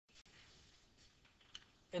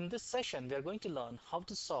In this session, we are going to learn how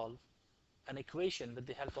to solve an equation with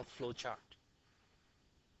the help of flowchart.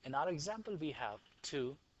 In our example, we have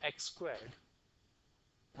 2x squared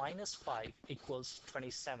minus 5 equals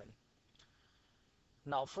 27.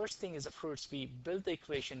 Now, first thing is, of course, we build the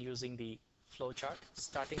equation using the flowchart,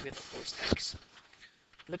 starting with, of course, x.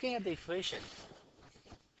 Looking at the equation,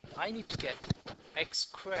 I need to get x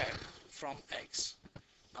squared from x.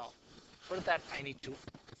 Now, for that, I need to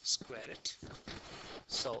square it.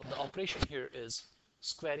 So the operation here is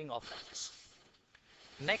squaring of x.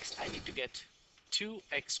 Next, I need to get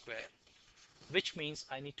 2x squared, which means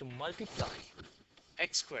I need to multiply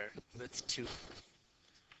x squared with 2.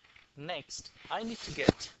 Next, I need to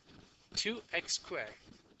get 2x squared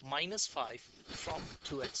minus 5 from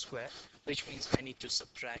 2x squared, which means I need to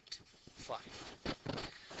subtract 5.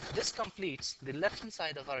 This completes the left-hand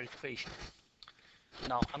side of our equation.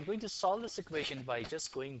 Now, I'm going to solve this equation by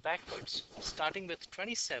just going backwards, starting with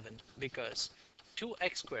 27, because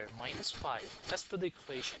 2x squared minus 5, as per the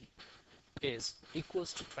equation, is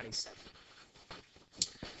equals to 27.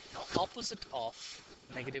 Now, opposite of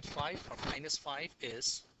negative 5 or minus 5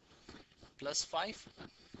 is plus 5.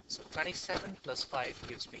 So 27 plus 5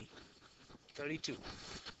 gives me 32.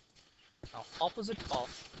 Now, opposite of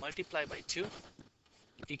multiply by 2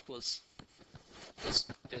 equals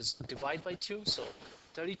is divide by 2. So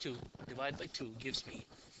 32 divided by 2 gives me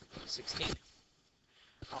 16.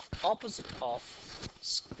 Now, opposite of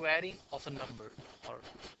squaring of a number or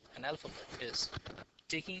an alphabet is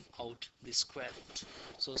taking out the square root.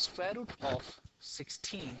 So square root of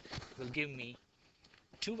 16 will give me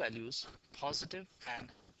two values, positive and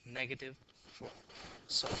negative 4.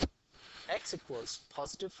 So x equals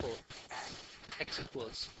positive 4 and x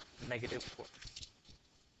equals negative 4.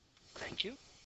 Thank you.